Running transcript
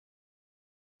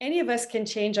Any of us can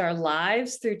change our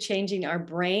lives through changing our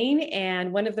brain.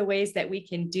 And one of the ways that we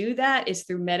can do that is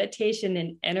through meditation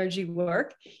and energy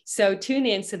work. So tune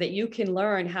in so that you can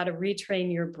learn how to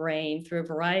retrain your brain through a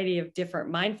variety of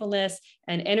different mindfulness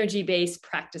and energy-based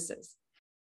practices.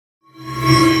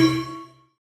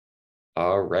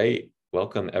 All right.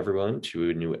 Welcome, everyone, to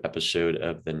a new episode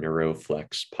of the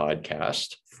NeuroFlex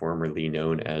podcast, formerly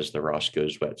known as the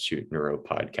Roscoe's Wetsuit Neuro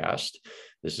Podcast.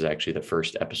 This is actually the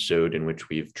first episode in which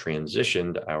we've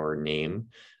transitioned our name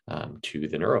to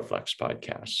the NeuroFlex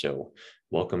podcast. So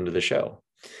welcome to the show.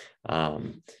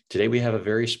 Today we have a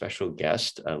very special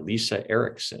guest, Lisa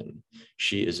Erickson.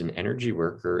 She is an energy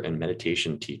worker and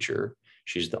meditation teacher.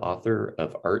 She's the author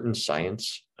of Art and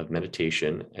Science of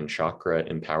Meditation and Chakra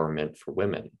Empowerment for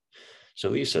Women. So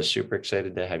Lisa, super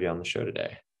excited to have you on the show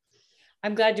today.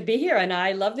 I'm glad to be here. And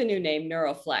I love the new name,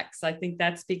 NeuroFlex. I think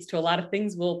that speaks to a lot of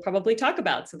things we'll probably talk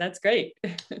about. So that's great.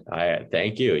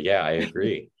 Thank you. Yeah, I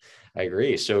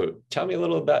agree. So tell me a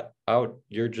little bit about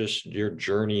your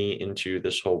journey into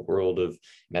this whole world of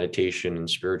meditation and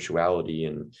spirituality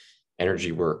and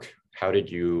energy work. How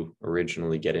did you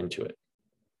originally get into it?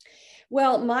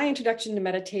 Well, my introduction to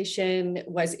meditation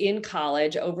was in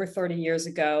college over 30 years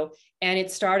ago. And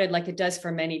it started, like it does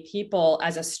for many people,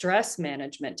 as a stress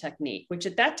management technique, which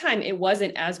at that time it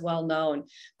wasn't as well known,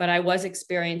 but I was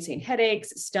experiencing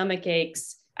headaches, stomach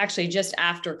aches, actually just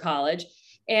after college.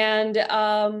 And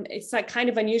it's like kind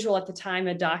of unusual at the time.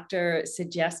 A doctor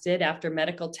suggested, after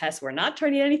medical tests were not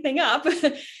turning anything up,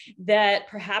 that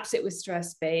perhaps it was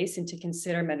stress-based and to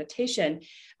consider meditation.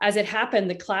 As it happened,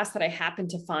 the class that I happened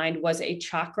to find was a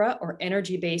chakra or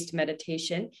energy-based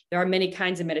meditation. There are many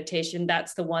kinds of meditation.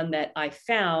 That's the one that I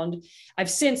found. I've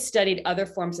since studied other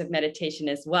forms of meditation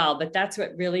as well, but that's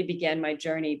what really began my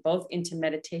journey, both into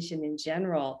meditation in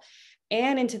general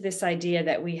and into this idea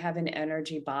that we have an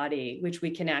energy body, which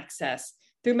we can access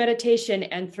through meditation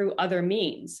and through other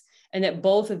means. And that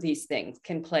both of these things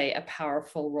can play a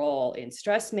powerful role in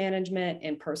stress management,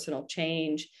 in personal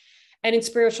change, and in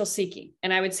spiritual seeking.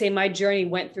 And I would say my journey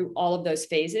went through all of those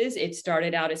phases. It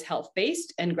started out as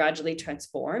health-based and gradually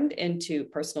transformed into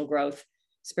personal growth,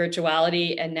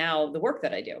 spirituality, and now the work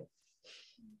that I do.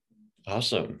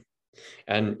 Awesome.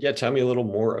 And yeah, tell me a little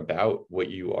more about what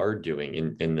you are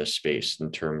doing in this space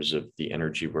in terms of the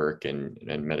energy work and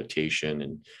meditation,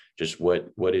 and just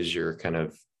what is your kind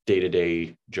of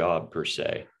day-to-day job per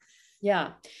se?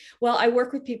 Yeah. Well, I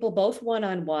work with people both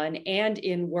one-on-one and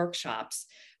in workshops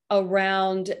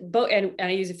around both, and I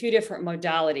use a few different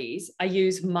modalities. I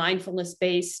use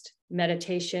mindfulness-based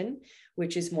meditation,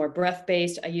 which is more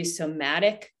breath-based. I use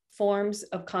somatic forms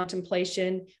of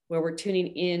contemplation where we're tuning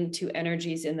into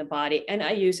energies in the body. And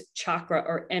I use chakra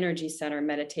or energy center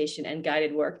meditation and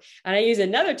guided work. And I use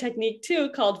another technique too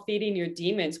called feeding your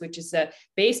demons, which is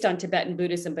based on Tibetan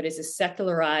Buddhism, but is a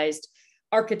secularized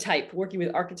archetype, working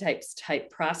with archetypes type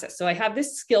process. So I have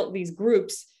these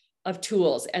groups of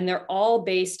tools, and they're all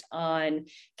based on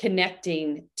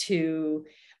connecting to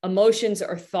emotions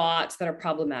or thoughts that are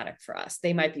problematic for us.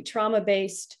 They might be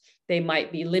trauma-based. They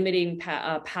might be limiting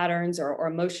patterns or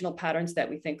emotional patterns that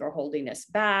we think are holding us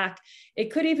back.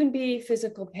 It could even be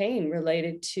physical pain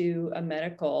related to a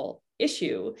medical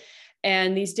issue.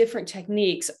 And these different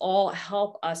techniques all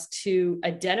help us to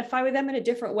identify with them in a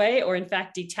different way, or in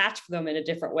fact, detach from them in a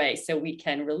different way, so we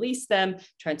can release them,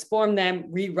 transform them,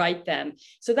 rewrite them.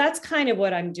 So that's kind of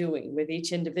what I'm doing with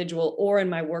each individual or in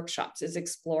my workshops, is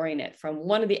exploring it from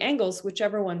one of the angles,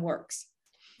 whichever one works.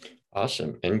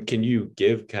 Awesome. And can you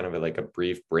give kind of like a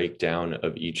brief breakdown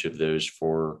of each of those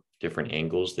 4 different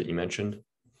angles that you mentioned?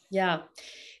 Yeah.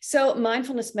 So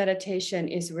mindfulness meditation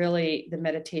is really the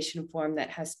meditation form that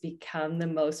has become the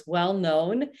most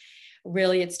well-known.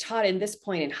 Really, it's taught in this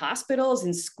point in hospitals,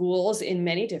 in schools, in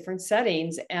many different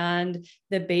settings. And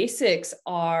the basics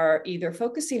are either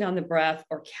focusing on the breath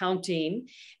or counting,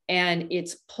 and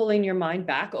it's pulling your mind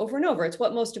back over and over. It's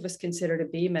what most of us consider to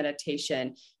be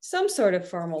meditation, some sort of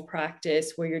formal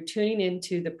practice where you're tuning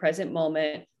into the present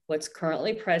moment, what's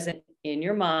currently present in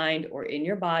your mind or in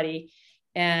your body.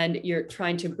 And you're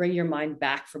trying to bring your mind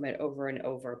back from it over and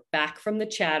over, back from the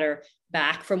chatter,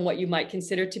 back from what you might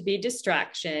consider to be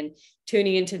distraction,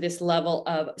 tuning into this level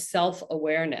of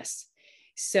self-awareness.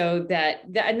 So that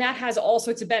has all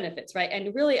sorts of benefits, right?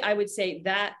 And really, I would say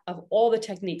that of all the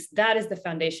techniques, that is the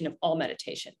foundation of all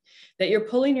meditation, that you're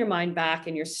pulling your mind back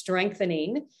and you're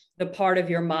strengthening the part of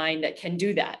your mind that can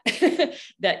do that,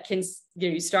 that can,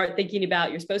 you start thinking about,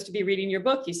 you're supposed to be reading your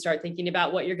book, you start thinking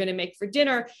about what you're going to make for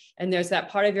dinner. And there's that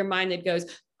part of your mind that goes,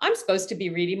 I'm supposed to be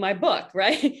reading my book,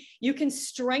 right? You can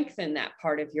strengthen that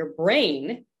part of your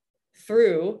brain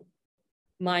through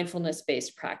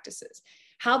mindfulness-based practices.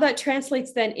 How that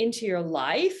translates then into your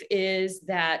life is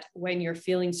that when you're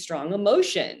feeling strong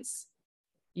emotions,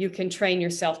 you can train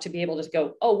yourself to be able to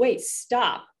go, oh, wait,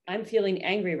 stop. I'm feeling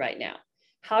angry right now.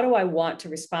 How do I want to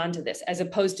respond to this? As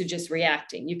opposed to just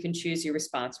reacting. You can choose your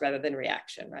response rather than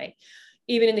reaction, right?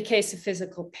 Even in the case of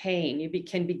physical pain, you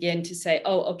can begin to say,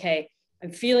 oh, okay,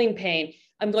 I'm feeling pain.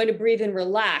 I'm going to breathe and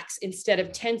relax instead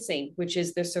of tensing, which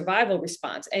is the survival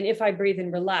response. And if I breathe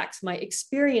and relax, my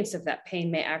experience of that pain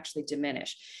may actually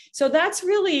diminish. So that's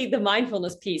really the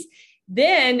mindfulness piece.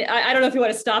 Then I don't know if you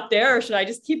want to stop there or should I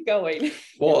just keep going?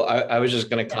 Well, I was just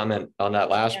going to comment on that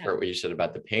last part where you said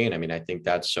about the pain. I mean, I think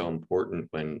that's so important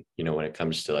when, when it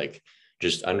comes to like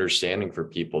just understanding for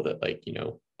people that like,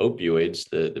 opioids,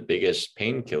 the biggest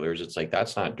painkillers, it's like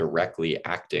that's not directly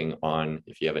acting on,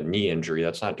 if you have a knee injury,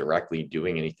 that's not directly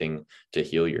doing anything to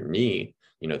heal your knee.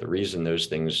 The reason those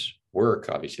things work,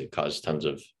 obviously it causes tons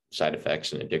of side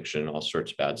effects and addiction and all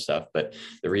sorts of bad stuff, but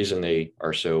the reason they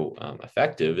are so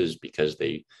effective is because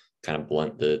they kind of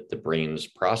blunt the brain's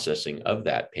processing of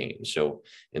that pain. So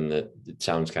it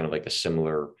sounds kind of like a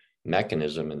similar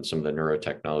mechanism, and some of the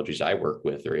neurotechnologies I work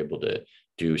with are able to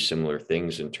do similar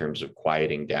things in terms of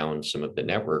quieting down some of the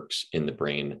networks in the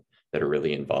brain that are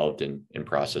really involved in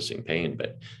processing pain.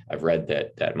 But I've read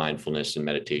that mindfulness and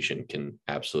meditation can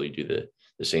absolutely do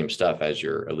the same stuff as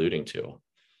you're alluding to.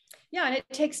 Yeah, and it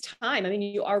takes time. I mean,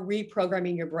 you are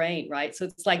reprogramming your brain, right? So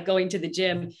it's like going to the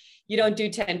gym. You don't do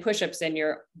 10 push-ups and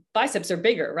your biceps are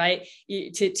bigger, right?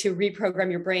 To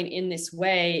reprogram your brain in this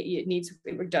way,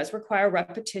 it does require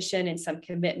repetition and some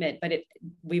commitment, but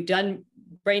we've done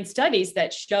brain studies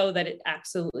that show that it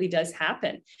absolutely does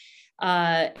happen.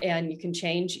 And you can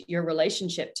change your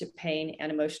relationship to pain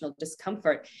and emotional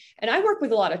discomfort. And I work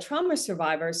with a lot of trauma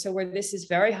survivors. So where this is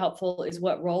very helpful is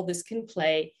what role this can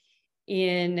play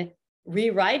in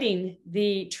rewriting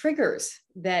the triggers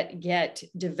that get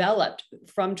developed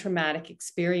from traumatic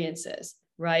experiences,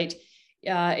 right?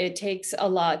 It takes a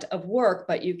lot of work,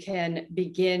 but you can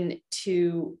begin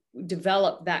to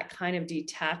develop that kind of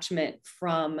detachment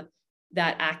from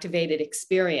that activated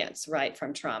experience, right,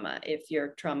 from trauma. If your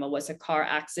trauma was a car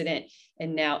accident,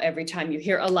 and now every time you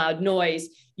hear a loud noise,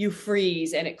 you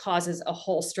freeze and it causes a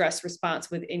whole stress response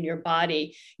within your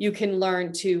body, you can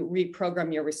learn to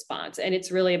reprogram your response. And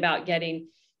it's really about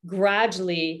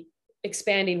gradually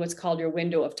expanding what's called your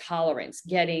window of tolerance,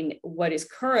 getting what is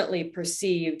currently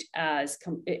perceived as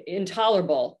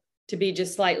intolerable to be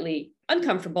just slightly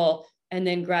uncomfortable, and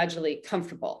then gradually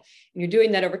comfortable. And you're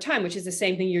doing that over time, which is the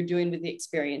same thing you're doing with the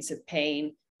experience of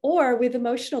pain or with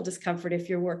emotional discomfort if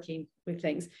you're working with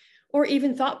things, or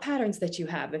even thought patterns that you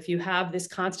have. If you have this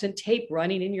constant tape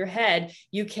running in your head,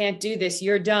 you can't do this,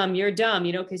 you're dumb,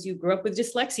 because you grew up with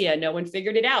dyslexia, no one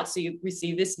figured it out. So you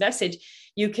receive this message.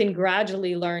 You can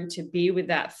gradually learn to be with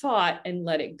that thought and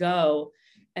let it go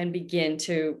and begin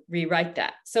to rewrite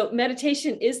that. So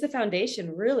meditation is the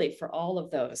foundation really for all of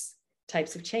those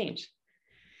types of change.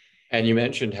 And you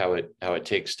mentioned how it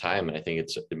takes time. And I think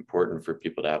it's important for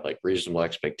people to have like reasonable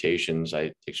expectations.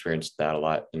 I experienced that a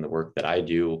lot in the work that I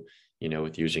do,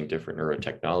 with using different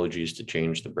neurotechnologies to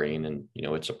change the brain. And,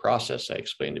 it's a process. I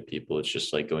explain to people, it's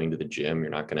just like going to the gym.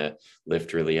 You're not going to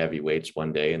lift really heavy weights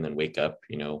one day and then wake up,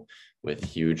 with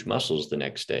huge muscles the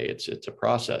next day. It's a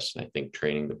process. And I think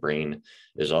training the brain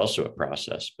is also a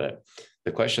process. But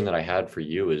the question that I had for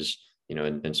you is,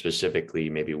 and specifically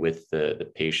maybe with the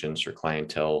patients or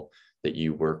clientele that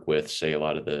you work with, say a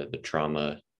lot of the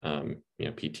trauma,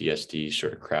 PTSD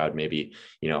sort of crowd, maybe,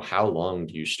 how long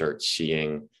do you start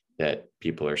seeing that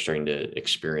people are starting to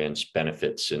experience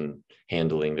benefits in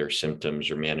handling their symptoms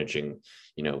or managing,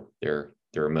 their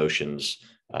emotions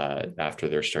after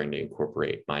they're starting to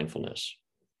incorporate mindfulness?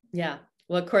 Yeah.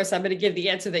 Well, of course, I'm going to give the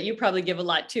answer that you probably give a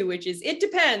lot too, which is it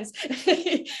depends.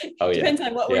 Depends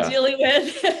on what we're dealing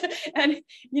with and,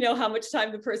 how much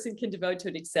time the person can devote to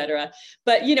it, et cetera.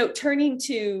 But, turning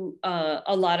to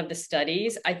a lot of the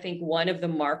studies, I think one of the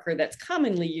marker that's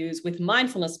commonly used with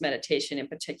mindfulness meditation in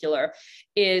particular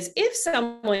is if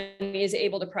someone is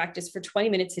able to practice for 20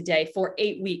 minutes a day for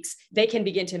 8 weeks, they can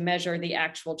begin to measure the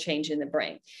actual change in the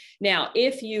brain. Now,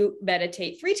 if you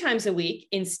meditate 3 times a week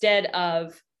instead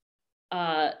of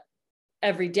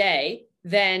every day,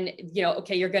 then,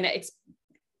 you're going to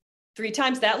 3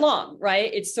 times that long, right?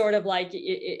 It's sort of like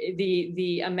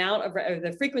the amount of, or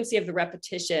the frequency of the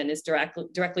repetition is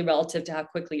directly relative to how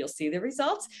quickly you'll see the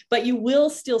results, but you will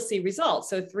still see results.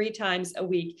 So 3 times a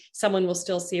week, someone will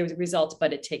still see results,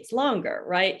 but it takes longer,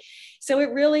 right? So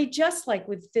it really, just like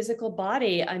with physical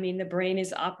body, I mean, the brain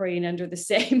is operating under the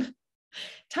same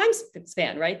time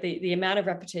span, right? The amount of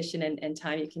repetition and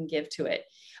time you can give to it.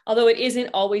 Although it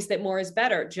isn't always that more is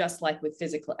better, just like with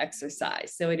physical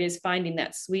exercise. So it is finding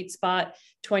that sweet spot.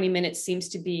 20 minutes seems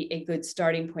to be a good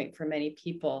starting point for many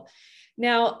people.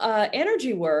 Now,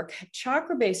 energy work,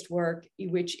 chakra-based work,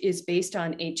 which is based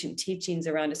on ancient teachings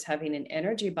around us having an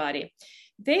energy body,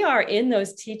 they are in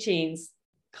those teachings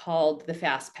called the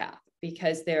fast path,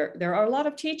 because there are a lot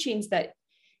of teachings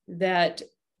that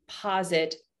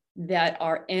posit that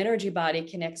our energy body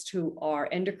connects to our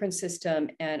endocrine system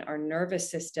and our nervous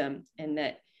system, and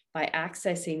that by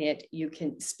accessing it, you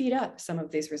can speed up some of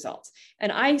these results.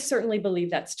 And I certainly believe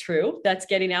that's true. That's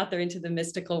getting out there into the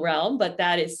mystical realm, but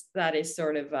that is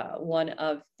sort of one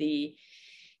of the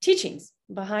teachings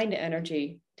behind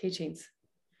energy teachings.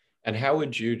 And how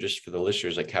would you, just for the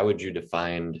listeners, like how would you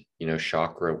define,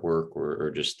 chakra work or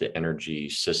just the energy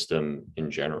system in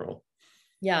general?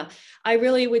 Yeah, I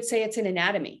really would say it's an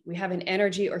anatomy. We have an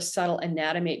energy or subtle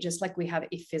anatomy, just like we have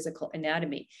a physical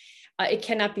anatomy. It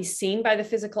cannot be seen by the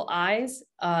physical eyes.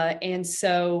 And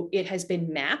so it has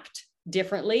been mapped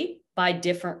differently by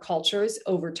different cultures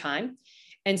over time.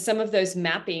 And some of those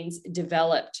mappings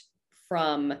developed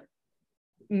from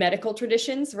medical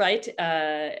traditions, right?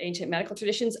 Ancient medical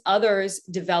traditions. Others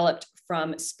developed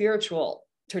from spiritual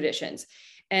traditions.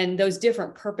 And those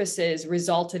different purposes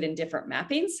resulted in different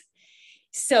mappings.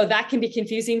 So that can be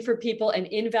confusing for people and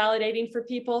invalidating for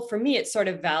people. For me, it's sort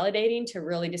of validating to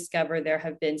really discover there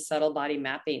have been subtle body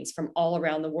mappings from all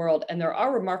around the world. And there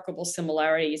are remarkable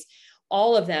similarities.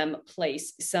 All of them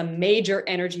place some major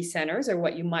energy centers, or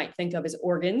what you might think of as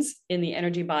organs in the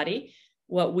energy body,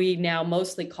 what we now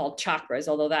mostly call chakras,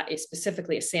 although that is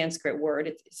specifically a Sanskrit word.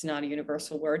 It's not a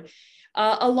universal word,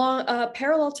 along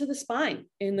parallel to the spine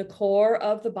in the core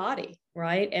of the body,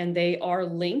 right? And they are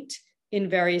linked in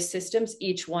various systems.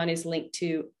 Each one is linked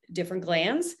to different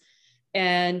glands,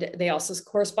 and they also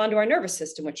correspond to our nervous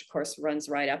system, which of course runs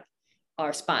right up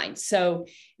our spine. So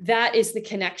that is the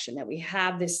connection, that we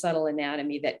have this subtle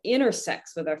anatomy that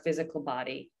intersects with our physical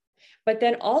body, but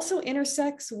then also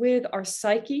intersects with our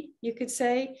psyche, you could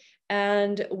say,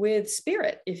 and with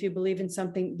spirit, if you believe in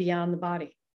something beyond the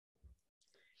body.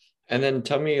 And then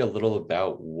tell me a little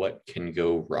about what can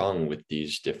go wrong with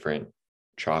these different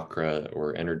chakra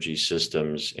or energy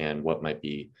systems, and what might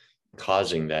be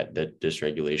causing that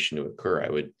dysregulation to occur. I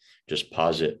would just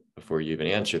posit, before you even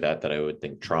answer that I would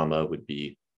think trauma would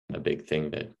be a big thing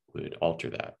that would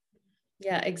alter that.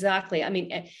 Yeah, exactly. I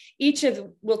mean,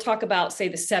 we'll talk about, say,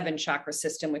 the 7 chakra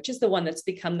system, which is the one that's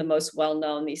become the most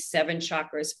well-known, these 7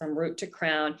 chakras from root to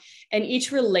crown, and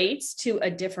each relates to a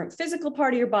different physical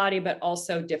part of your body, but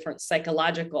also different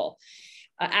psychological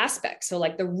aspects. So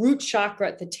like the root chakra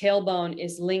at the tailbone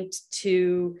is linked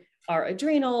to our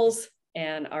adrenals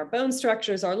and our bone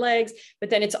structures, our legs,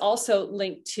 but then it's also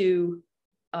linked to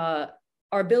our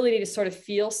ability to sort of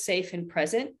feel safe and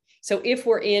present. So if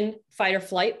we're in fight or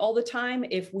flight all the time,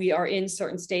 if we are in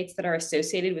certain states that are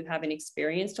associated with having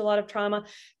experienced a lot of trauma,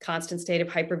 constant state of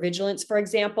hypervigilance, for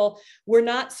example, we're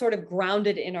not sort of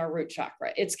grounded in our root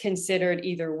chakra. It's considered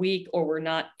either weak, or we're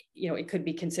not, it could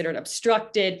be considered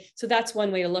obstructed. So that's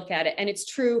one way to look at it. And it's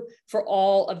true for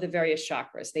all of the various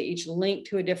chakras. They each link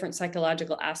to a different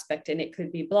psychological aspect, and it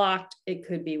could be blocked, it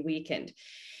could be weakened.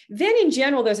 Then in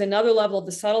general, there's another level of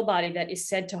the subtle body that is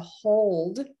said to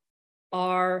hold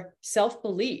our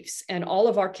self-beliefs and all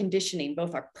of our conditioning,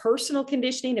 both our personal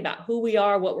conditioning about who we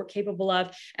are, what we're capable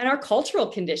of, and our cultural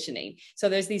conditioning. So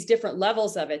there's these different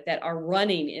levels of it that are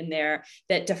running in there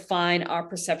that define our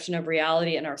perception of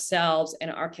reality and ourselves and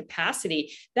our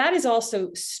capacity. That is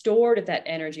also stored at that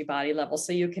energy body level.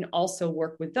 So you can also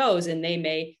work with those, and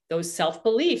those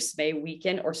self-beliefs may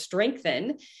weaken or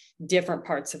strengthen different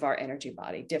parts of our energy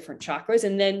body, different chakras.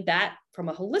 And then that, from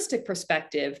a holistic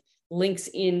perspective, links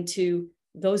into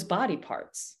those body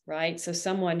parts, right? So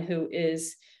someone who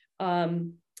is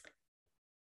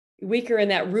weaker in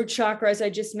that root chakra, as I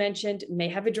just mentioned, may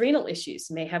have adrenal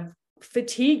issues, may have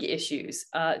fatigue issues,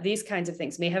 these kinds of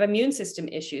things, may have immune system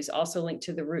issues, also linked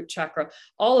to the root chakra,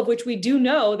 all of which we do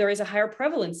know there is a higher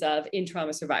prevalence of in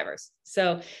trauma survivors.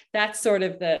 So that's sort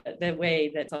of the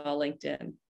way that's all linked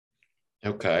in.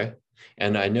 Okay.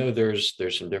 And I know there's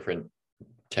some different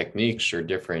techniques or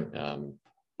different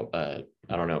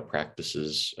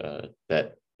practices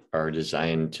that are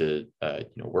designed to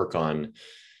work on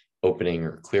opening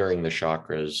or clearing the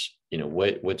chakras.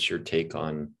 What's your take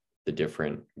on the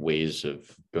different ways of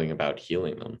going about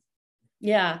healing them?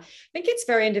 Yeah, I think it's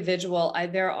very individual.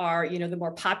 There are, the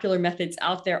more popular methods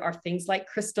out there are things like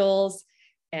crystals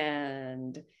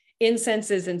and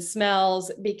incenses and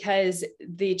smells, because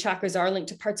the chakras are linked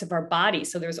to parts of our body.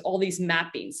 So there's all these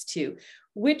mappings to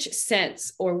which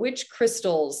scents or which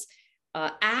crystals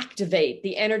activate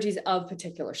the energies of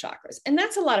particular chakras. And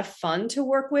that's a lot of fun to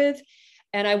work with.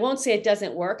 And I won't say it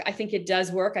doesn't work. I think it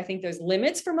does work. I think there's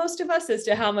limits for most of us as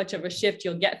to how much of a shift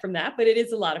you'll get from that, but it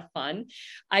is a lot of fun.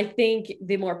 I think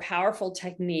the more powerful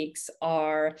techniques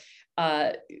are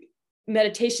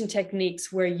meditation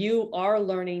techniques where you are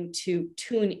learning to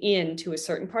tune in to a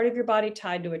certain part of your body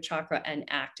tied to a chakra and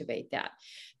activate that.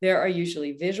 There are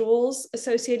usually visuals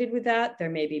associated with that.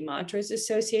 There may be mantras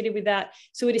associated with that.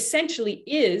 So it essentially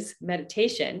is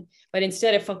meditation, but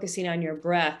instead of focusing on your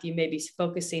breath, you may be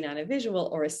focusing on a visual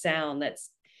or a sound that's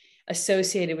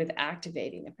associated with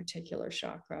activating a particular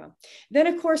chakra. Then,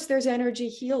 of course, there's energy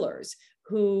healers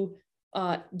who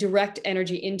direct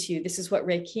energy into you. This is what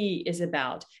Reiki is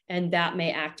about. And that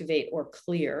may activate or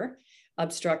clear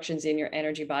obstructions in your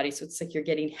energy body. So it's like you're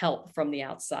getting help from the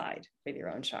outside with your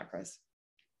own chakras.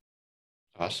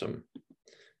 Awesome.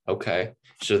 Okay.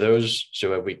 So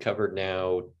have we covered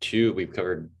now two? We've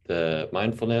covered the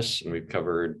mindfulness and we've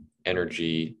covered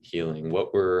energy healing.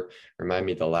 Remind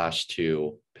me the last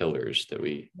two pillars that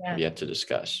we have yet to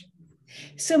discuss.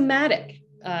 Somatic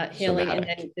healing, and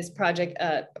then this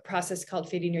process called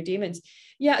Feeding Your Demons.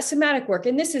 Yeah, somatic work.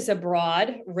 And this is a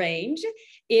broad range.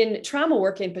 In trauma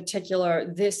work in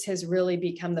particular, this has really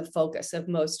become the focus of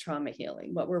most trauma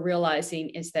healing. What we're realizing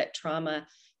is that trauma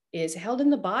is held in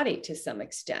the body to some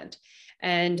extent.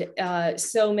 And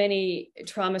so many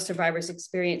trauma survivors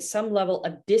experience some level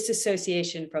of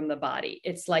disassociation from the body.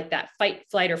 It's like that fight,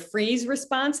 flight, or freeze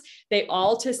response. They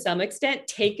all, to some extent,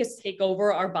 take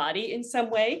over our body in some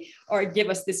way, or give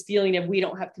us this feeling of we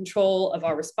don't have control of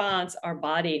our response, our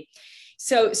body.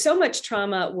 So much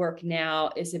trauma work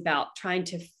now is about trying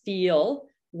to feel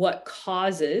what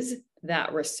causes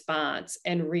that response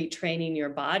and retraining your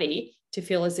body to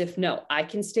feel as if, no, I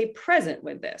can stay present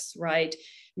with this, right?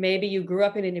 Maybe you grew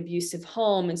up in an abusive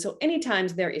home. And so anytime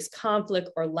there is conflict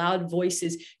or loud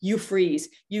voices, you freeze,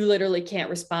 you literally can't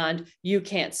respond, you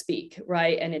can't speak,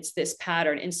 right? And it's this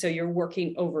pattern. And so you're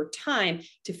working over time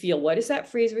to feel, what is that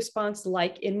freeze response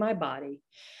like in my body?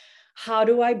 How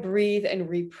do I breathe and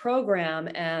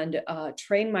reprogram and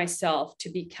train myself to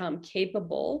become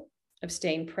capable of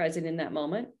staying present in that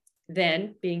moment?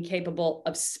 Then being capable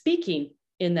of speaking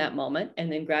in that moment,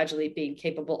 and then gradually being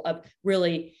capable of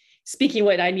really speaking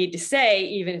what I need to say,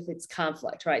 even if it's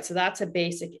conflict, right? So that's a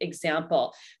basic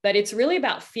example, but it's really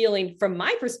about feeling, from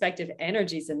my perspective,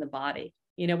 energies in the body.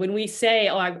 You know, when we say,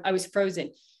 oh, I was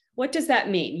frozen, what does that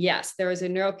mean? Yes, there is a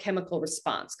neurochemical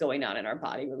response going on in our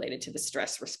body related to the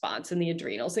stress response and the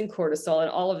adrenals and cortisol and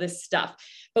all of this stuff,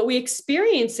 but we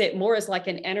experience it more as like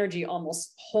an energy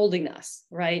almost holding us,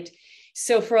 right?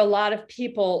 So for a lot of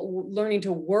people, learning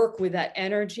to work with that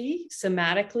energy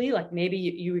somatically, like maybe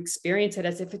you experience it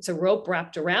as if it's a rope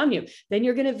wrapped around you, then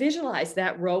you're going to visualize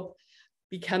that rope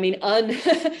becoming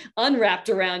unwrapped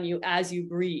around you as you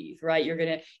breathe, right? You're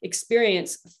going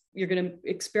to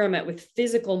experiment with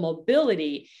physical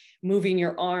mobility, moving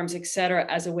your arms, et cetera,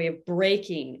 as a way of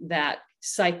breaking that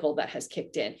cycle that has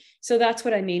kicked in. So that's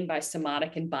what I mean by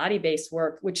somatic and body-based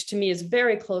work, which to me is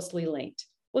very closely linked.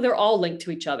 Well, they're all linked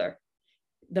to each other,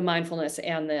 the mindfulness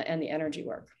and the energy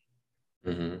work.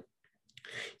 Mm-hmm.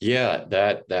 Yeah,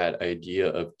 that idea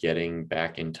of getting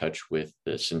back in touch with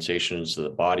the sensations of the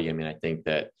body. I mean, I think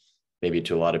that maybe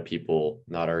to a lot of people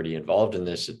not already involved in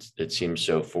this, it seems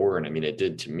so foreign. I mean, it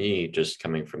did to me, just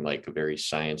coming from like a very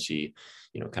sciencey,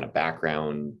 kind of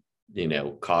background,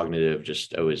 cognitive,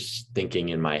 just I was thinking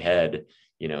in my head,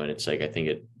 and it's like, I think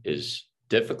it is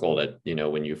difficult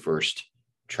when you first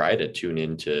try to tune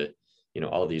into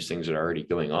all these things that are already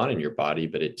going on in your body,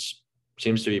 but it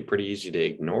seems to be pretty easy to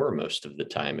ignore most of the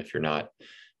time if you're not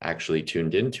actually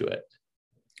tuned into it.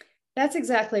 That's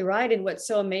exactly right. And what's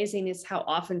so amazing is how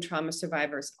often trauma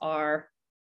survivors are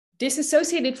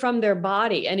disassociated from their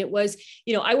body. And it was,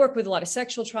 I work with a lot of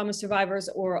sexual trauma survivors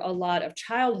or a lot of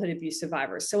childhood abuse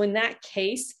survivors. So in that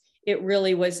case, it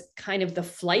really was kind of the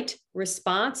flight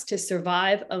response to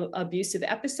survive abusive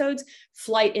episodes.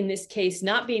 Flight, in this case,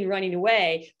 not being running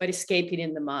away, but escaping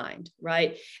in the mind,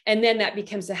 right? And then that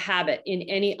becomes a habit in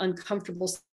any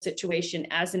uncomfortable situation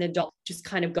as an adult, just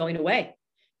kind of going away,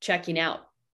 checking out,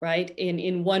 right?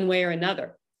 In one way or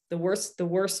another. The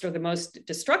worst or the most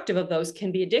destructive of those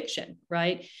can be addiction,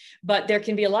 right? But there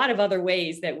can be a lot of other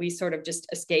ways that we sort of just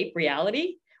escape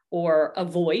reality or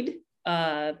avoid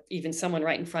even someone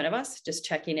right in front of us, just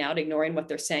checking out, ignoring what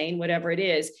they're saying, whatever it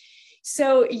is.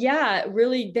 So yeah,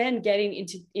 really then getting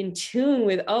in tune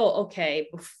with, oh, okay,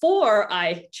 before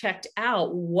I checked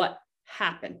out, what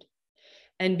happened,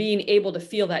 and being able to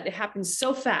feel that it happens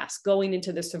so fast going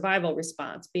into the survival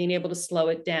response, being able to slow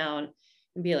it down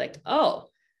and be like, oh,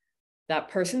 that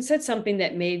person said something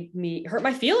that made me hurt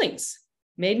my feelings,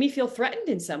 made me feel threatened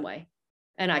in some way.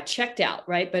 And I checked out,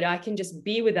 right? But I can just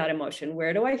be with that emotion.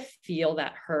 Where do I feel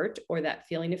that hurt or that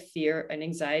feeling of fear and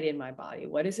anxiety in my body?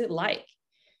 What is it like?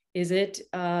 Is it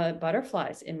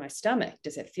butterflies in my stomach?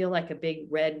 Does it feel like a big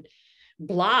red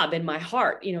blob in my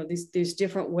heart? You know, there's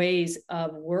different ways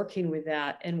of working with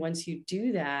that. And once you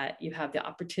do that, you have the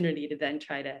opportunity to then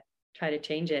try to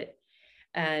change it.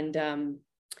 And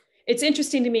it's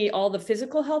interesting to me, all the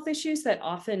physical health issues that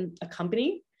often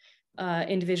accompany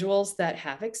individuals that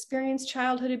have experienced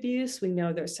childhood abuse. We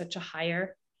know there's such a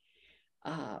higher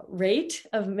rate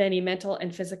of many mental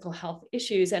and physical health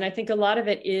issues. And I think a lot of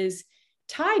it is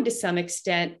tied to some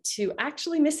extent to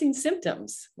actually missing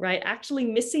symptoms, right? Actually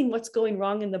missing what's going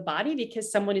wrong in the body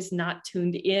because someone is not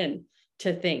tuned in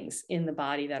to things in the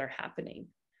body that are happening.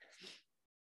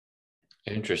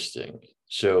 Interesting.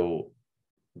 So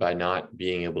by not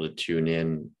being able to tune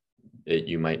in,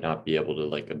 you might not be able to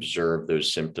like observe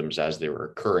those symptoms as they were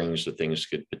occurring. So things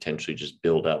could potentially just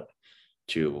build up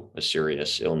to a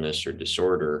serious illness or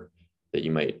disorder that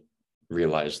you might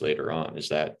realize later on. Is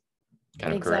that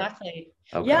kind of correct? Exactly.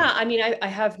 Okay. Yeah. I mean, I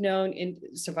have known in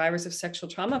survivors of sexual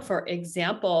trauma, for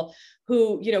example,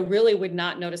 who, you know, really would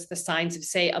not notice the signs of,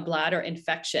 say, a bladder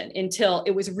infection until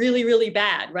it was really, really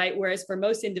bad, right? Whereas for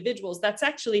most individuals, that's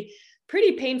actually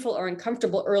pretty painful or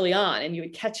uncomfortable early on, and you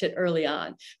would catch it early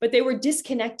on, but they were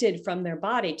disconnected from their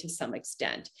body to some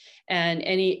extent. And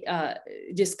any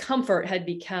discomfort had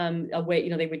become a way, you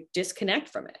know, they would disconnect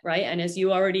from it, right? And as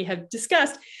you already have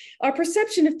discussed, our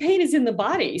perception of pain is in the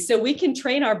body. So we can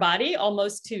train our body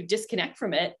almost to disconnect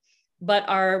from it, but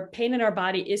our pain in our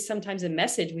body is sometimes a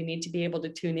message we need to be able to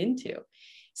tune into.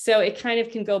 So it kind of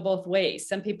can go both ways.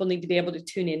 Some people need to be able to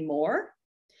tune in more,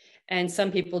 and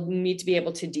some people need to be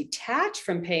able to detach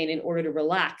from pain in order to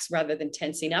relax rather than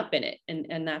tensing up in it.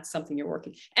 And that's something you're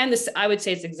working. And this, I would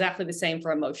say it's exactly the same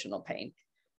for emotional pain.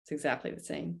 It's exactly the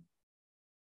same.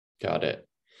 Got it.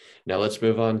 Now let's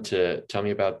move on to tell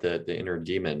me about the inner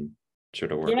demon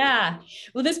sort of work. Yeah.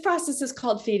 Well, this process is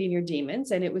called Feeding Your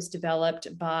Demons, and it was developed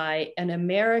by an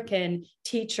American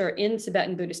teacher in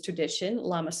Tibetan Buddhist tradition,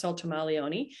 Lama Tsultrim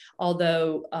Leone,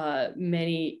 although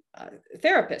many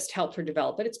therapists helped her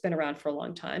develop it. It's been around for a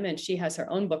long time, and she has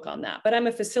her own book on that. But I'm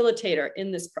a facilitator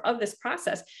in this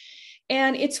process.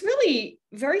 And it's really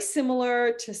very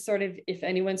similar to sort of, if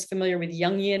anyone's familiar with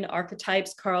Jungian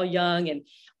archetypes, Carl Jung, and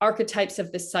archetypes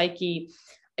of the psyche,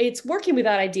 it's working with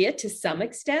that idea to some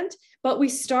extent, but we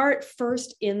start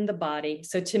first in the body.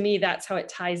 So to me, that's how it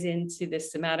ties into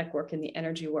this somatic work and the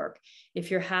energy work.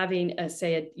 If you're having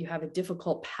you have a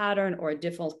difficult pattern or a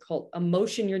difficult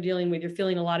emotion you're dealing with, you're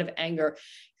feeling a lot of anger,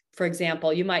 for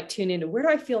example, you might tune into, where do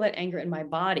I feel that anger in my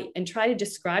body, and try to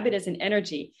describe it as an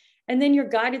energy. And then you're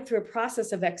guided through a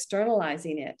process of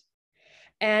externalizing it.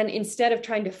 And instead of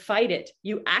trying to fight it,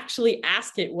 you actually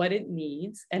ask it what it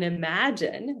needs and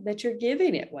imagine that you're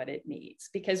giving it what it needs,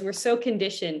 because we're so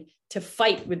conditioned to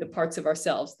fight with the parts of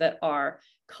ourselves that are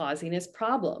causing us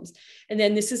problems. And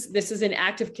then this is an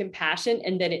act of compassion,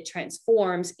 and then it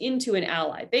transforms into an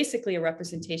ally, basically a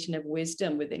representation of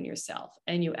wisdom within yourself.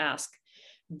 And you ask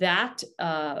that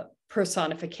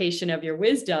personification of your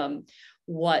wisdom,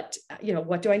 what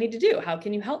do I need to do? How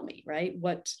can you help me? Right?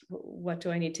 What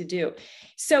do I need to do?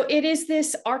 So it is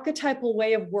this archetypal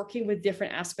way of working with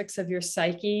different aspects of your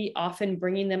psyche, often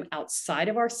bringing them outside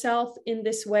of ourself in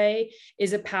this way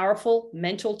is a powerful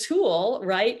mental tool,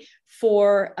 right?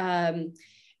 For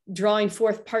drawing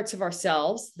forth parts of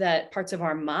ourselves, parts of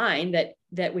our mind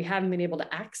that we haven't been able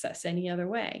to access any other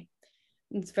way.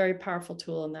 It's a very powerful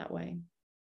tool in that way.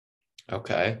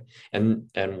 Okay. And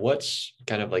what's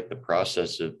kind of like the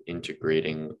process of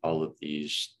integrating all of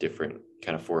these different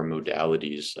kind of four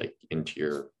modalities like into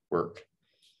your work?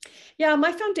 Yeah,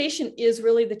 my foundation is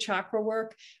really the chakra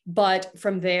work, but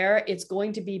from there, it's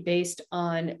going to be based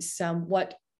on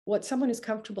what someone is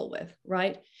comfortable with,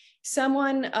 right?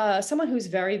 Someone who's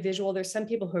very visual. There's some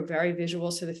people who are very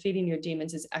visual, so the Feeding Your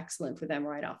Demons is excellent for them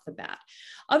right off the bat.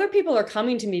 Other people are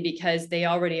coming to me because they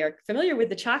already are familiar with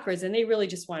the chakras and they really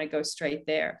just want to go straight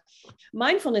there.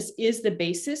 Mindfulness is the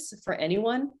basis for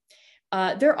anyone.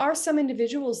 There are some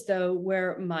individuals, though,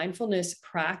 where mindfulness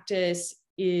practice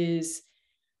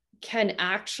can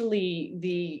actually,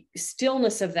 the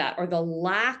stillness of that or the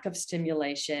lack of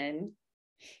stimulation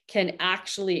can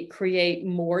actually create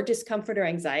more discomfort or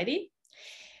anxiety.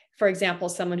 For example,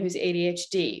 someone who's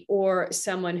ADHD or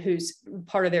someone whose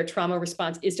part of their trauma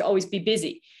response is to always be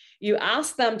busy. You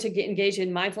ask them to get engaged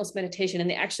in mindfulness meditation and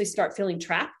they actually start feeling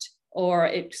trapped, or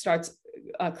it starts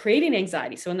creating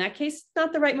anxiety. So in that case, it's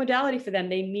not the right modality for them.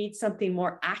 They need something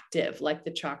more active, like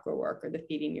the chakra work or the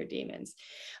feeding your demons.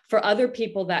 For other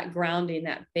people, that grounding,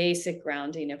 that basic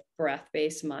grounding of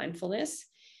breath-based mindfulness,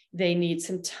 they need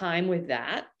some time with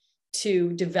that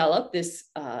to develop this,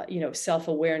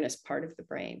 self-awareness part of the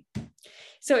brain.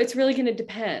 So it's really going to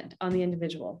depend on the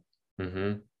individual.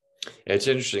 Mm-hmm. It's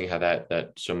interesting how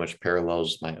that so much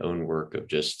parallels my own work of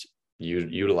just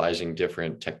utilizing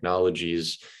different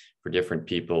technologies for different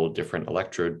people, different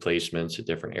electrode placements at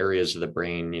different areas of the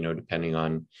brain, depending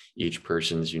on each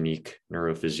person's unique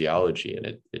neurophysiology.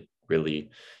 And it really,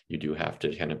 you do have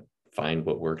to kind of find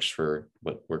what works for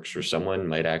someone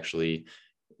might actually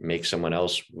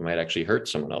hurt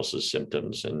someone else's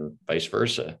symptoms and vice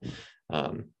versa.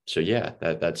 So yeah,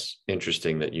 that's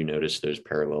interesting that you notice those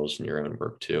parallels in your own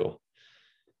work too.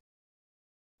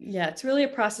 Yeah, it's really a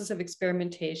process of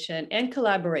experimentation and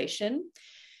collaboration.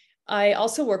 I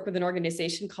also work with an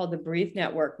organization called the Breathe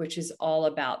Network, which is all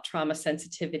about trauma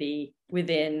sensitivity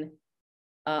within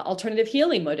alternative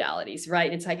healing modalities,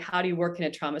 right? It's like, how do you work in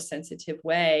a trauma sensitive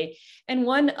way? And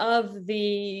one of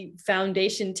the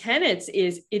foundation tenets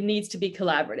is it needs to be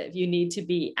collaborative. You need to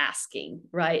be asking,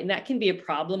 right? And that can be a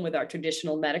problem with our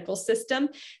traditional medical system,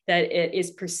 that it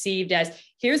is perceived as,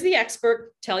 here's the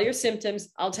expert, tell your symptoms,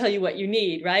 I'll tell you what you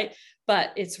need, right?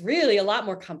 But it's really a lot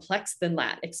more complex than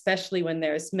that, especially when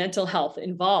there's mental health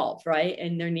involved, right?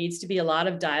 And there needs to be a lot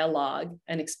of dialogue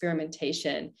and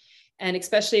experimentation. And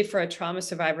especially for a trauma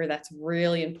survivor, that's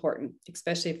really important,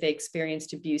 especially if they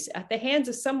experienced abuse at the hands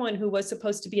of someone who was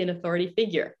supposed to be an authority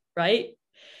figure, right?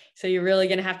 So you're really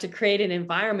going to have to create an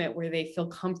environment where they feel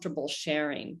comfortable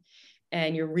sharing,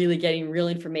 and you're really getting real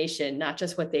information, not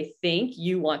just what they think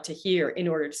you want to hear in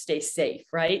order to stay safe,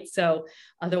 right? So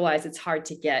otherwise, it's hard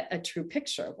to get a true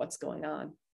picture of what's going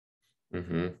on.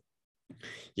 Mm-hmm.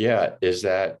 Yeah. Is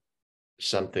that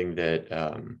something that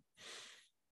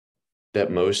that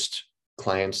most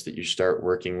clients that you start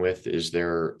working with, is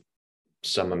there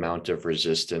some amount of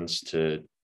resistance to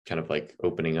kind of like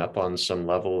opening up on some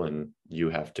level, and you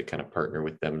have to kind of partner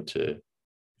with them to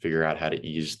figure out how to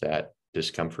ease that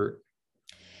discomfort?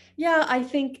 Yeah, I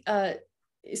think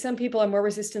some people are more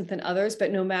resistant than others,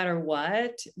 but no matter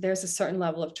what, there's a certain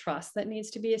level of trust that needs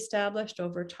to be established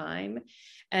over time.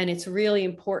 And it's really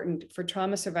important for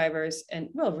trauma survivors, and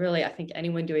well, really, I think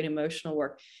anyone doing emotional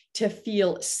work, to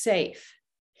feel safe.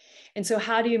 And so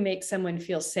how do you make someone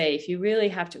feel safe? You really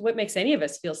have to, what makes any of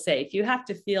us feel safe? You have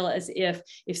to feel as if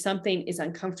something is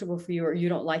uncomfortable for you or you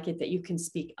don't like it, that you can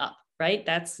speak up, right?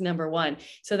 That's number one.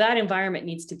 So that environment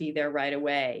needs to be there right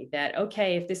away, that,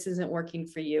 okay, if this isn't working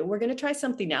for you, we're going to try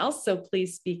something else. So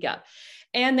please speak up.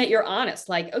 And that you're honest,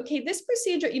 like, okay, this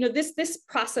procedure, this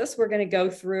process we're going to go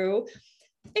through,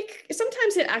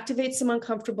 sometimes it activates some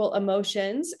uncomfortable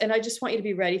emotions, and I just want you to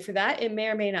be ready for that. It may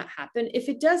or may not happen. If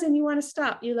it does and you want to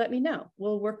stop, you let me know.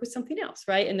 We'll work with something else,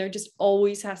 right? And there just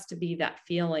always has to be that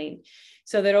feeling,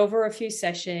 so that over a few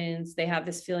sessions, they have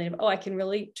this feeling of, oh, I can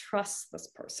really trust this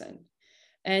person.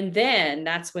 And then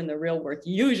that's when the real work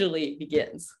usually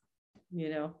begins,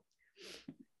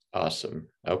 Awesome.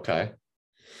 Okay.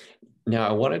 Now,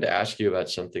 I wanted to ask you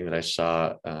about something that I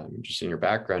saw just in your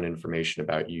background information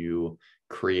about you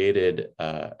created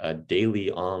a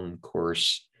daily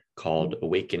course called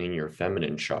Awakening Your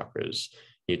Feminine Chakras.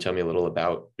 Can you tell me a little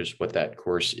about just what that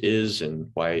course is and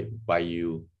why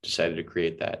you decided to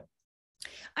create that?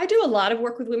 I do a lot of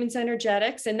work with women's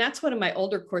energetics, and that's one of my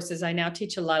older courses. I now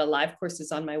teach a lot of live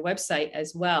courses on my website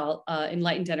as well,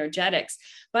 Enlightened Energetics.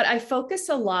 But I focus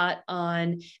a lot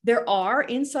on, there are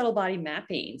in subtle body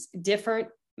mappings, different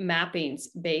mappings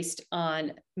based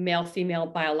on male, female,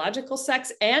 biological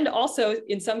sex, and also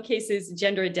in some cases,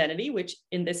 gender identity, which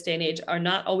in this day and age are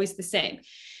not always the same.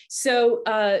 So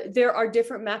there are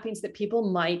different mappings that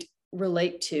people might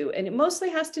relate to. And it mostly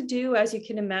has to do, as you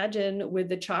can imagine, with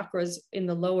the chakras in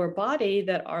the lower body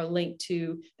that are linked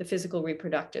to the physical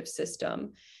reproductive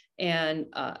system. And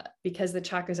because the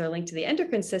chakras are linked to the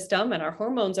endocrine system and our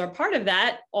hormones are part of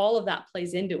that, all of that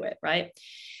plays into it, right?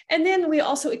 And then we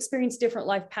also experience different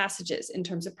life passages in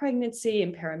terms of pregnancy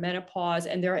and perimenopause.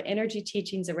 And there are energy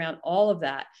teachings around all of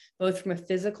that, both from a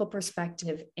physical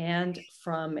perspective and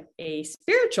from a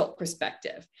spiritual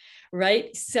perspective,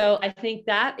 right? So I think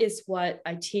that is what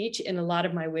I teach in a lot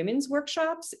of my women's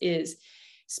workshops, is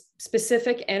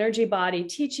specific energy body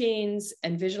teachings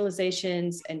and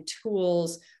visualizations and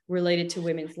tools related to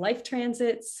women's life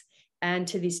transits and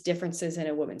to these differences in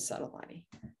a woman's subtle body.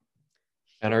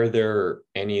 And are there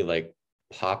any like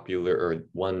popular or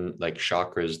one like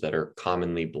chakras that are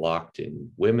commonly blocked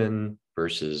in women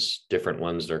versus different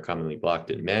ones that are commonly blocked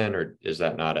in men, or is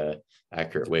that not a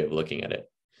accurate way of looking at it?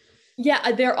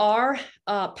 Yeah, there are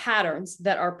patterns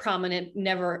that are prominent,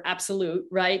 never absolute,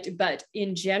 right? But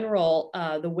in general,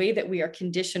 the way that we are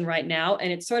conditioned right now,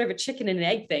 and it's sort of a chicken and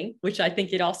egg thing, which I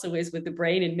think it also is with the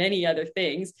brain and many other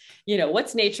things,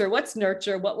 what's nature, what's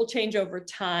nurture, what will change over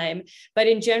time. But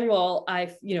in general,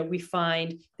 we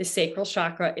find the sacral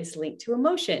chakra is linked to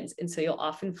emotions. And so you'll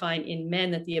often find in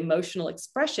men that the emotional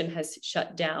expression has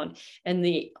shut down. And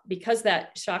because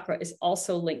that chakra is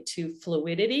also linked to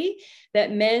fluidity,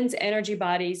 that men's energy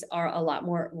bodies are a lot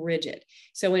more rigid.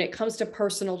 So when it comes to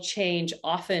personal change,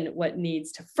 often what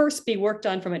needs to first be worked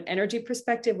on from an energy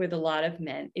perspective with a lot of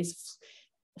men is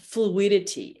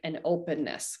fluidity and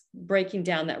openness, breaking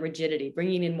down that rigidity,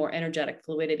 bringing in more energetic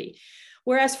fluidity.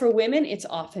 Whereas for women, it's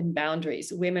often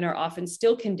boundaries. Women are often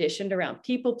still conditioned around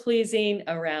people pleasing,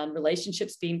 around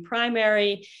relationships being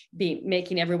primary,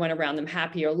 making everyone around them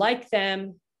happy or like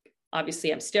them.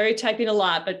 Obviously, I'm stereotyping a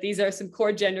lot, but these are some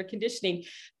core gender conditioning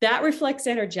that reflects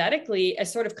energetically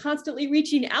as sort of constantly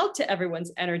reaching out to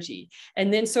everyone's energy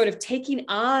and then sort of taking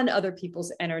on other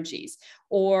people's energies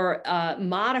or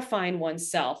modifying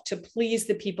oneself to please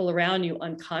the people around you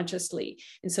unconsciously.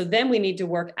 And so then we need to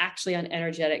work actually on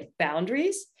energetic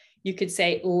boundaries. You could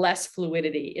say less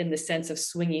fluidity in the sense of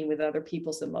swinging with other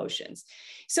people's emotions.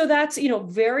 So that's,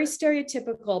 very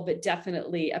stereotypical, but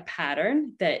definitely a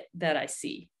pattern that I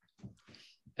see.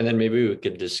 And then maybe we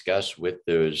could discuss with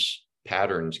those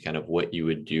patterns kind of what you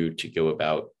would do to go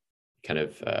about kind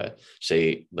of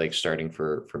say like starting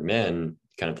for men,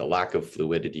 kind of the lack of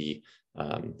fluidity,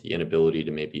 the inability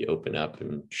to maybe open up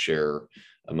and share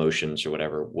emotions or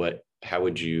whatever. How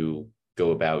would you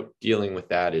go about dealing with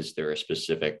that? Is there a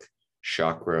specific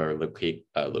chakra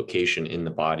or location in the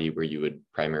body where you would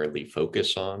primarily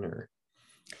focus on, or?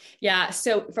 Yeah.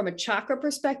 So from a chakra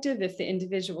perspective, if the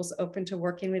individual's open to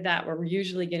working with that, we're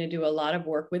usually going to do a lot of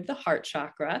work with the heart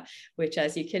chakra, which,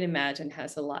 as you can imagine,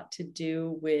 has a lot to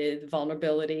do with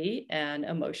vulnerability and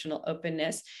emotional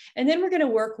openness. And then we're going to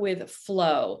work with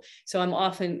flow. So I'm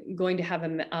often going to have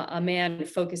a man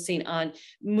focusing on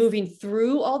moving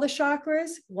through all the chakras,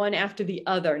 one after the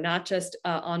other, not just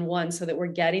on one, so that we're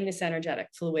getting this energetic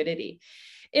fluidity.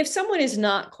 If someone is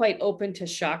not quite open to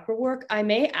chakra work, I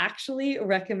may actually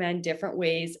recommend different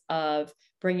ways of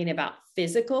bringing about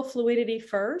physical fluidity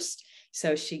first.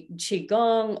 So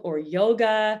Qigong or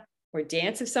yoga or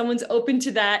dance, if someone's open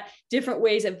to that, different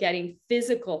ways of getting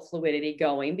physical fluidity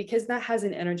going, because that has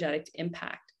an energetic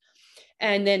impact.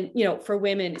 And then, for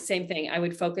women, same thing. I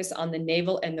would focus on the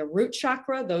navel and the root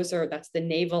chakra. That's the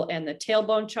navel and the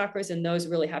tailbone chakras. And those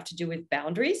really have to do with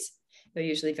boundaries. They're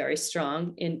usually very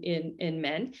strong in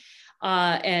men.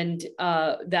 And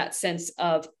that sense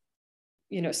of,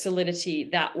 solidity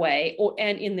that way,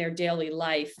 and in their daily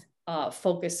life,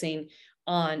 focusing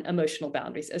on emotional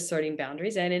boundaries, asserting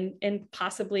boundaries, and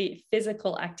possibly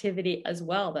physical activity as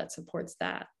well that supports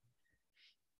that.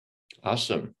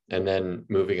 Awesome. And then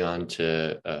moving on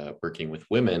to working with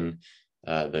women,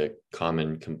 the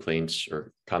common complaints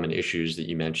or common issues that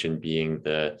you mentioned being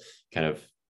the kind of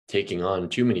taking on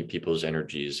too many people's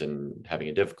energies and having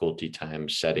a difficulty time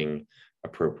setting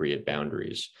appropriate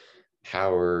boundaries.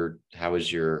 How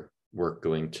is your work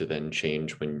going to then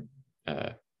change when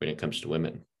it comes to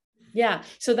women? Yeah.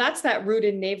 So that's that root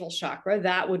and navel chakra.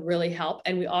 That would really help.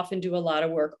 And we often do a lot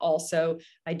of work. Also,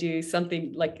 I do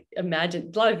something like a lot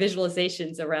of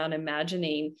visualizations around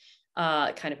imagining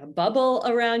kind of a bubble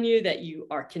around you that you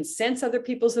can sense other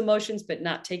people's emotions, but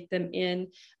not take them in.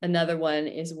 Another one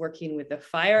is working with the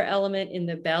fire element in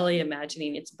the belly,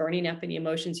 imagining it's burning up any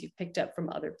emotions you've picked up from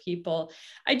other people.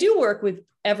 I do work with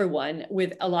everyone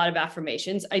with a lot of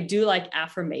affirmations. I do like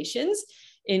affirmations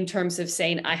in terms of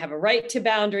saying I have a right to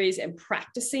boundaries and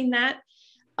practicing that.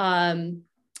 And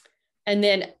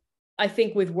then I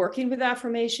think with working with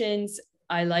affirmations,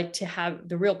 I like to have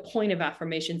the real point of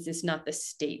affirmations is not the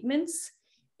statements.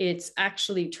 It's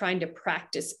actually trying to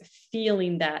practice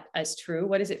feeling that as true.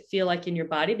 What does it feel like in your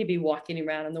body to be walking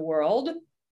around in the world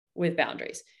with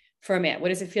boundaries? For a man, what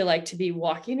does it feel like to be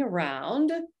walking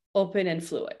around open and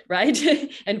fluid, right?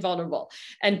 And vulnerable.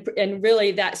 And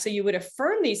really that, so you would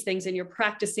affirm these things and you're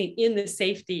practicing in the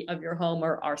safety of your home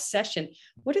or our session.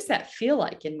 What does that feel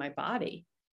like in my body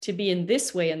to be in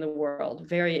this way in the world,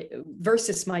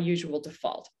 versus my usual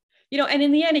default? And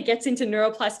in the end, it gets into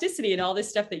neuroplasticity and all this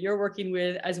stuff that you're working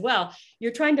with as well.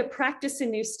 You're trying to practice a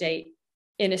new state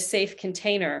in a safe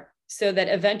container so that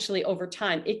eventually over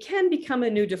time, it can become a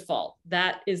new default.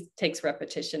 Takes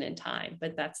repetition and time,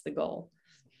 but that's the goal.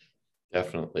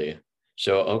 Definitely.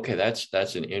 So, okay,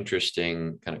 that's an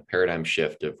interesting kind of paradigm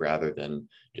shift of rather than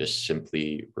just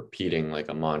simply repeating like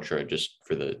a mantra just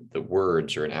for the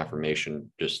words or an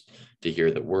affirmation, just to hear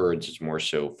the words, it's more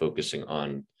so focusing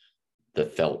on the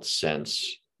felt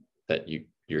sense that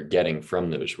you're getting from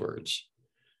those words.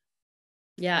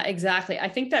 Yeah, exactly. I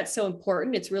think that's so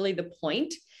important. It's really the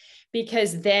point,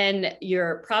 because then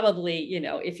you're probably,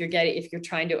 if you're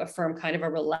trying to affirm kind of a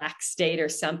relaxed state or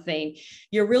something,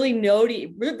 you're really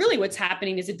noting, really what's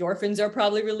happening is endorphins are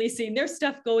probably releasing, there's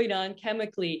stuff going on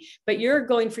chemically, but you're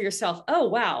going for yourself, oh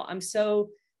wow, I'm so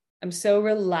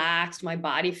relaxed. My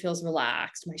body feels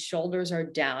relaxed. My shoulders are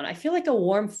down. I feel like a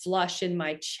warm flush in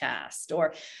my chest,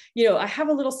 or, I have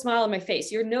a little smile on my face.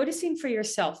 You're noticing for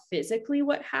yourself physically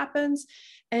what happens.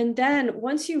 And then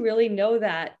once you really know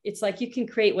that, it's like you can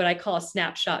create what I call a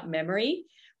snapshot memory,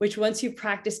 which once you've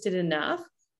practiced it enough,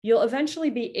 you'll eventually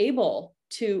be able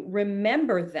to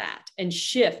remember that and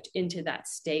shift into that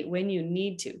state when you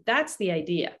need to. That's the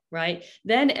idea, right?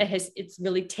 Then it's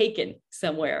really taken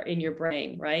somewhere in your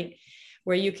brain, right?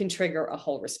 Where you can trigger a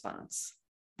whole response.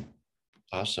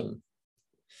 Awesome.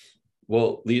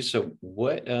 Well, Lisa,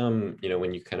 what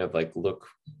when you kind of like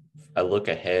look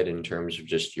ahead in terms of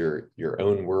just your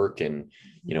own work and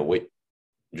what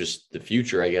just the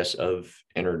future, I guess, of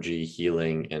energy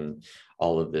healing and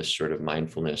all of this sort of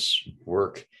mindfulness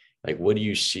work, like what do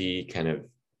you see kind of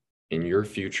in your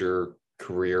future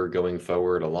career going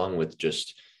forward, along with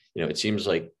just, it seems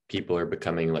like people are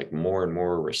becoming like more and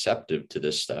more receptive to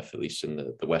this stuff, at least in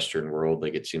the Western world.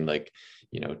 Like it seemed like,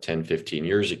 10, 15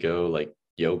 years ago, like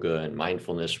yoga and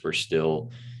mindfulness were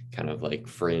still kind of like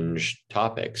fringe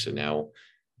topics. And now,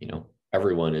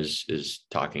 everyone is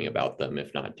talking about them,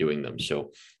 if not doing them.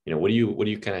 So, what do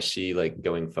you kind of see like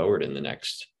going forward in the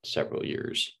next several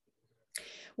years?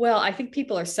 Well, I think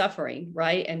people are suffering,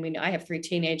 right? And I have 3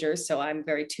 teenagers, so I'm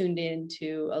very tuned in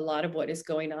to a lot of what is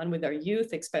going on with our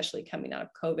youth, especially coming out of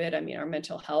COVID. I mean, our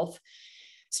mental health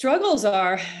struggles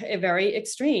are very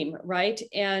extreme, right?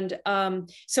 And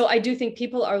so I do think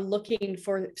people are looking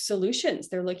for solutions.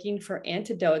 They're looking for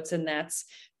antidotes, and that's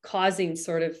causing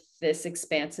sort of this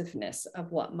expansiveness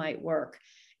of what might work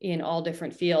in all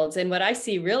different fields. And what I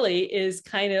see really is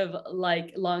kind of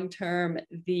like long-term,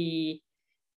 the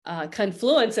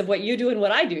confluence of what you do and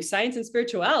what I do, science and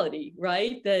spirituality,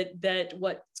 right? That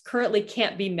what currently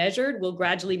can't be measured will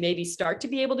gradually maybe start to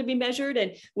be able to be measured,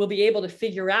 and we'll be able to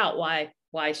figure out why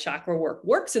chakra work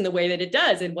works in the way that it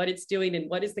does and what it's doing and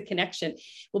what is the connection.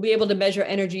 We'll be able to measure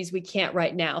energies we can't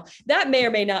right now. That may or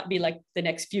may not be like the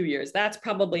next few years. That's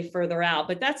probably further out,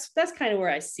 but that's kind of where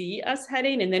I see us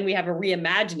heading. And then we have a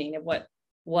reimagining of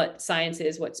what science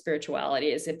is, what spirituality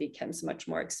is. It becomes much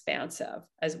more expansive,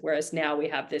 whereas now we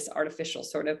have this artificial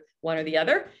sort of one or the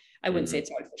other. I wouldn't say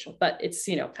it's artificial, but it's,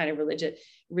 kind of religion,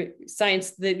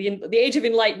 science, the age of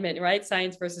enlightenment, right?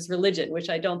 Science versus religion, which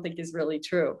I don't think is really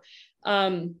true.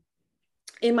 In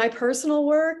my personal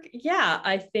work, yeah,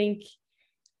 I think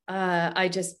I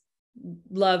just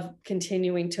love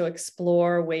continuing to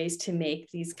explore ways to make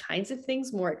these kinds of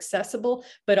things more accessible,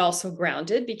 but also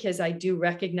grounded, because I do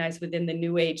recognize within the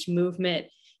New Age movement,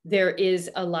 there is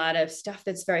a lot of stuff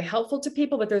that's very helpful to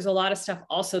people, but there's a lot of stuff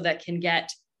also that can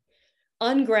get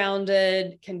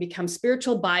ungrounded, can become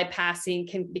spiritual bypassing,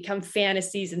 can become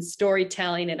fantasies and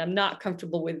storytelling. And I'm not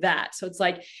comfortable with that. So it's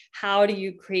like, how do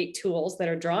you create tools that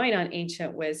are drawing on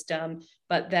ancient wisdom,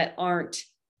 but that aren't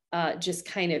just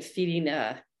kind of feeding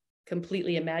a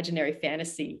completely imaginary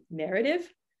fantasy narrative,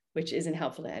 which isn't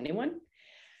helpful to anyone.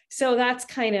 So that's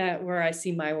kind of where I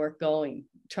see my work going,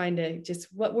 trying to just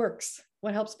what works,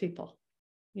 what helps people,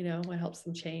 what helps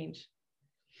them change.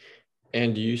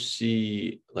 And do you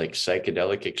see like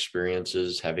psychedelic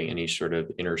experiences having any sort of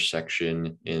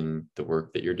intersection in the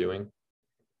work that you're doing?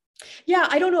 Yeah,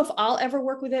 I don't know if I'll ever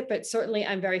work with it, but certainly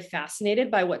I'm very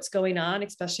fascinated by what's going on,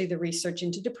 especially the research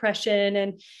into depression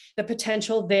and the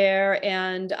potential there.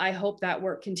 And I hope that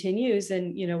work continues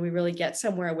and, we really get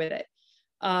somewhere with it.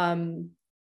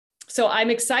 So I'm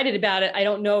excited about it. I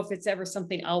don't know if it's ever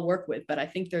something I'll work with, but I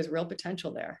think there's real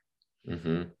potential there.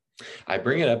 Mm-hmm. I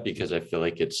bring it up because I feel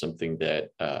like it's something that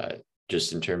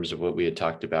just in terms of what we had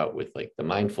talked about with like the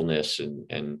mindfulness and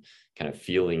kind of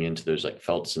feeling into those like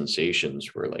felt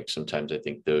sensations, where like sometimes I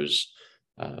think those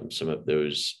some of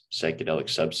those psychedelic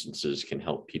substances can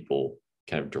help people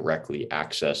kind of directly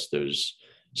access those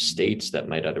states that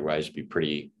might otherwise be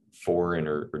pretty foreign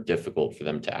or difficult for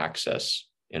them to access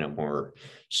in a more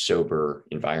sober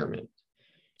environment.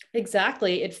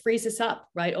 Exactly. It frees us up,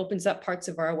 right? Opens up parts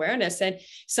of our awareness. And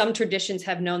some traditions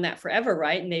have known that forever,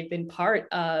 right? And they've been part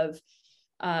of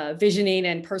visioning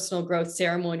and personal growth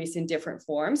ceremonies in different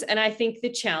forms. And I think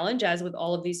the challenge, as with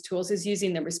all of these tools, is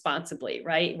using them responsibly,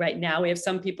 right? Right now, we have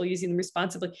some people using them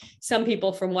responsibly, some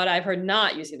people, from what I've heard,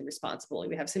 not using them responsibly.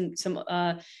 We have some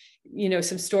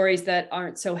stories that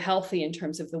aren't so healthy in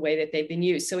terms of the way that they've been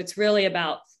used. So it's really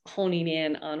about honing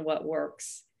in on what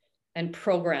works and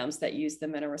programs that use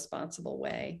them in a responsible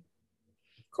way.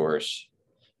 Of course.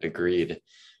 Agreed.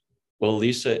 Well,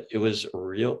 Lisa, it was a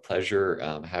real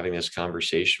pleasure having this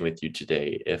conversation with you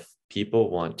today. If people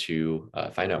want to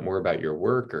find out more about your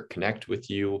work or connect with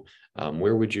you,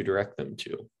 where would you direct them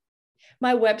to?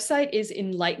 My website is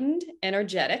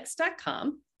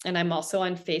enlightenedenergetics.com. And I'm also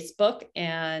on Facebook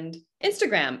and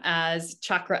Instagram as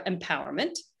Chakra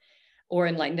Empowerment or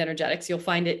Enlightened Energetics. You'll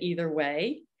find it either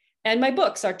way. And my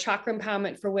books are Chakra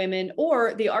Empowerment for Women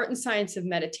or The Art and Science of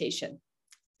Meditation,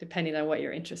 depending on what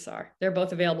your interests are. They're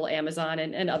both available at Amazon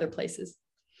and other places.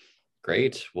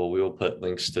 Great. Well, we will put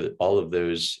links to all of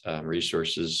those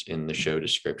resources in the show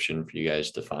description for you guys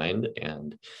to find.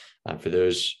 And for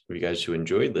those of you guys who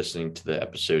enjoyed listening to the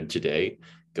episode today,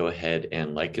 go ahead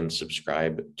and like and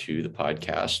subscribe to the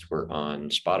podcast. We're on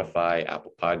Spotify,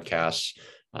 Apple Podcasts,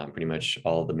 pretty much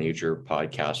all the major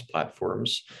podcast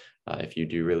platforms. If you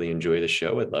do really enjoy the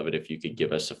show, I'd love it if you could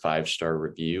give us a 5-star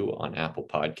review on Apple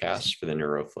Podcasts for the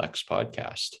NeuroFlex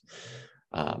podcast.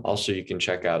 Also, you can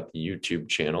check out the YouTube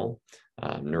channel.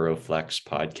 NeuroFlex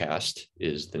Podcast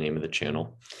is the name of the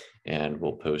channel. And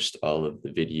we'll post all of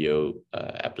the video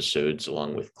episodes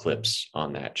along with clips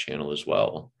on that channel as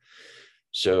well.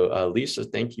 So, Lisa,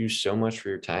 thank you so much for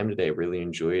your time today. Really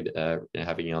enjoyed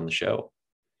having you on the show.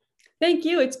 Thank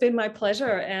you. It's been my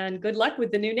pleasure, and good luck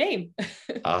with the new name.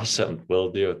 Awesome.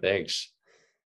 Will do. Thanks.